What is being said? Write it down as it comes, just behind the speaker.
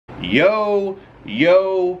Yo,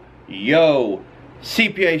 yo, yo.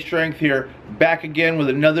 CPA Strength here, back again with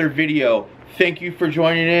another video. Thank you for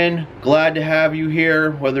joining in. Glad to have you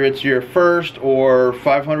here, whether it's your first or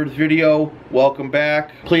 500th video. Welcome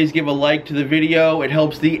back. Please give a like to the video. It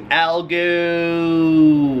helps the algo.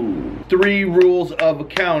 3 rules of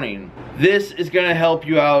accounting. This is going to help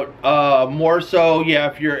you out more so,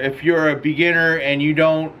 yeah, if you're a beginner and you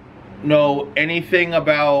don't know anything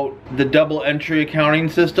about the double entry accounting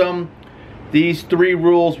system. These 3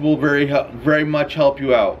 rules will very much help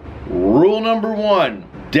you out. Rule number 1,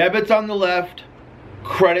 debits on the left,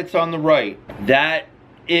 credits on the right. That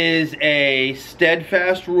is a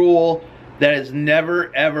steadfast rule that is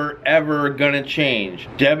never, ever gonna change.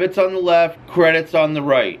 Debits on the left, credits on the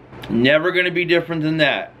right. Never gonna be different than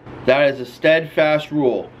that. That is a steadfast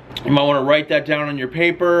rule. You might want to write that down on your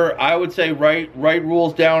paper. I would say write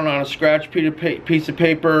rules down on a scratch piece of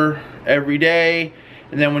paper every day,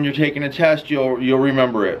 and then when you're taking a test, you'll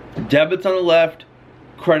remember it. Debits on the left,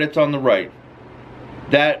 credits on the right.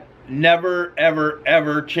 That never,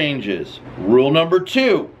 ever changes. Rule number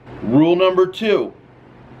 2. Rule number 2.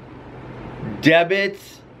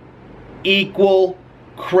 Debits equal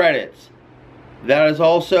credits. That is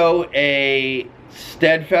also a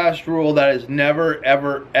steadfast rule that is never,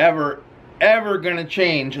 ever gonna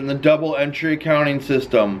change in the double entry accounting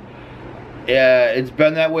system. It's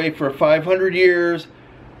been that way for 500 years,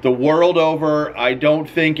 the world over. I don't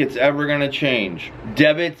think it's ever gonna change.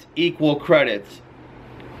 Debits equal credits.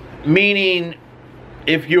 Meaning,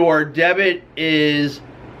 if your debit is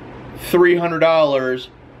 $300,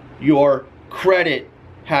 your credit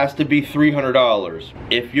has to be $300.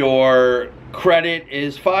 If your credit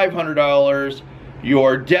is $500,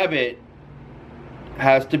 your debit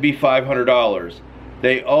has to be $500.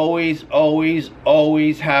 They always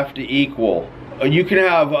have to equal. You can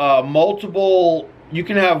have multiple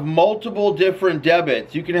different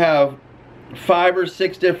debits. You can have 5 or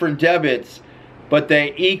 6 different debits, but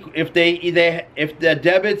if the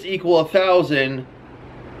debits equal 1,000,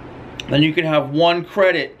 then you can have one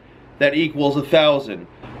credit that equals 1,000.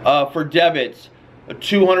 For debits, a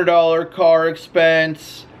 $200 car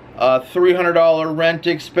expense, $300 rent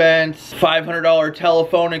expense, $500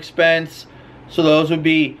 telephone expense. So those would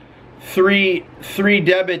be three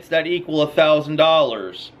debits that equal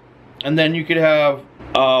 $1,000. And then you could have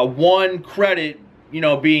one credit,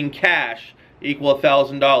 being cash, equal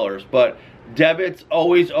 $1,000. But debits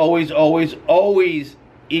always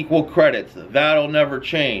equal credits. That'll never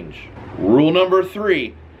change. Rule number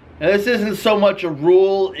 3. Now, this isn't so much a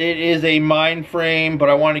rule, it is a mind frame, but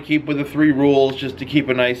I want to keep with the 3 rules just to keep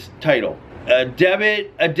a nice title. A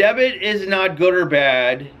debit is not good or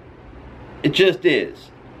bad, it just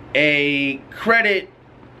is. A credit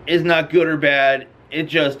is not good or bad, it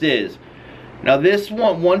just is. Now this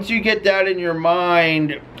one, once you get that in your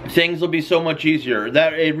mind, things will be so much easier.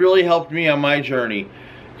 It really helped me on my journey.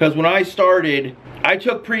 Because when I started, I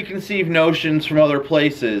took preconceived notions from other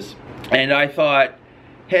places, and I thought,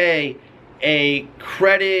 hey, a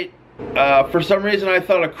credit, for some reason I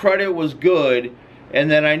thought a credit was good, and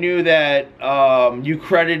then I knew that you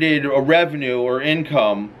credited a revenue or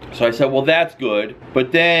income, so I said, well, that's good.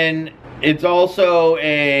 But then it's also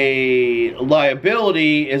a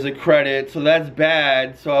liability is a credit, so that's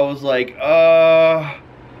bad. So I was like,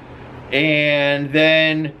 and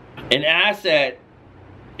then an asset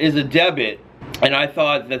is a debit, and I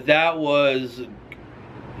thought that was,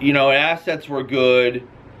 assets were good.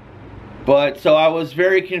 But so I was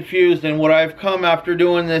very confused, and what I've come after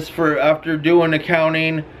doing this after doing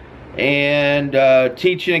accounting and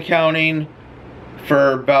teaching accounting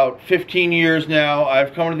for about 15 years now,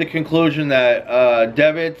 I've come to the conclusion that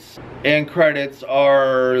debits and credits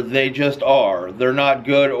just are. They're not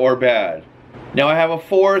good or bad. Now I have a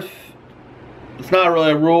 4th, it's not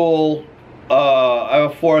really a rule, I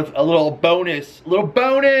have a 4th, a little bonus. What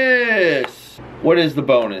is the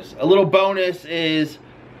bonus? A little bonus is,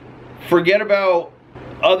 forget about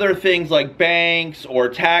other things like banks or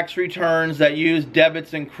tax returns that use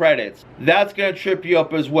debits and credits. That's going to trip you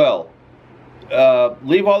up as well.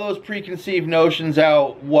 Leave all those preconceived notions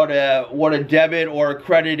out, what a debit or a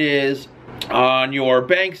credit is on your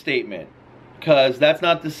bank statement, because that's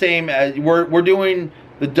not the same as we're doing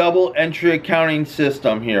the double entry accounting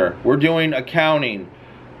system here. We're doing accounting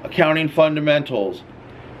fundamentals,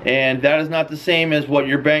 and that is not the same as what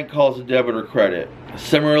your bank calls a debit or credit.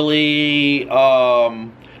 Similarly,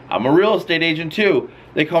 I'm a real estate agent too.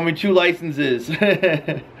 They call me 2 licenses.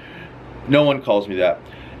 No one calls me that.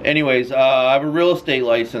 Anyways, I have a real estate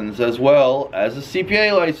license as well as a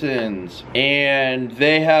CPA license, and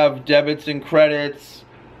they have debits and credits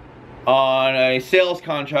on a sales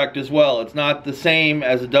contract as well. It's not the same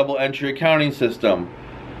as a double entry accounting system.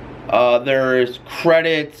 There's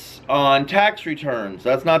credits on tax returns.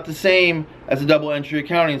 That's not the same as a double entry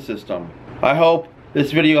accounting system. I hope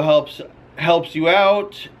this video helps you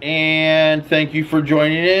out, and thank you for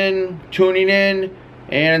joining in, tuning in,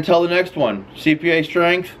 and until the next one, CPA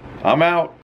Strength, I'm out.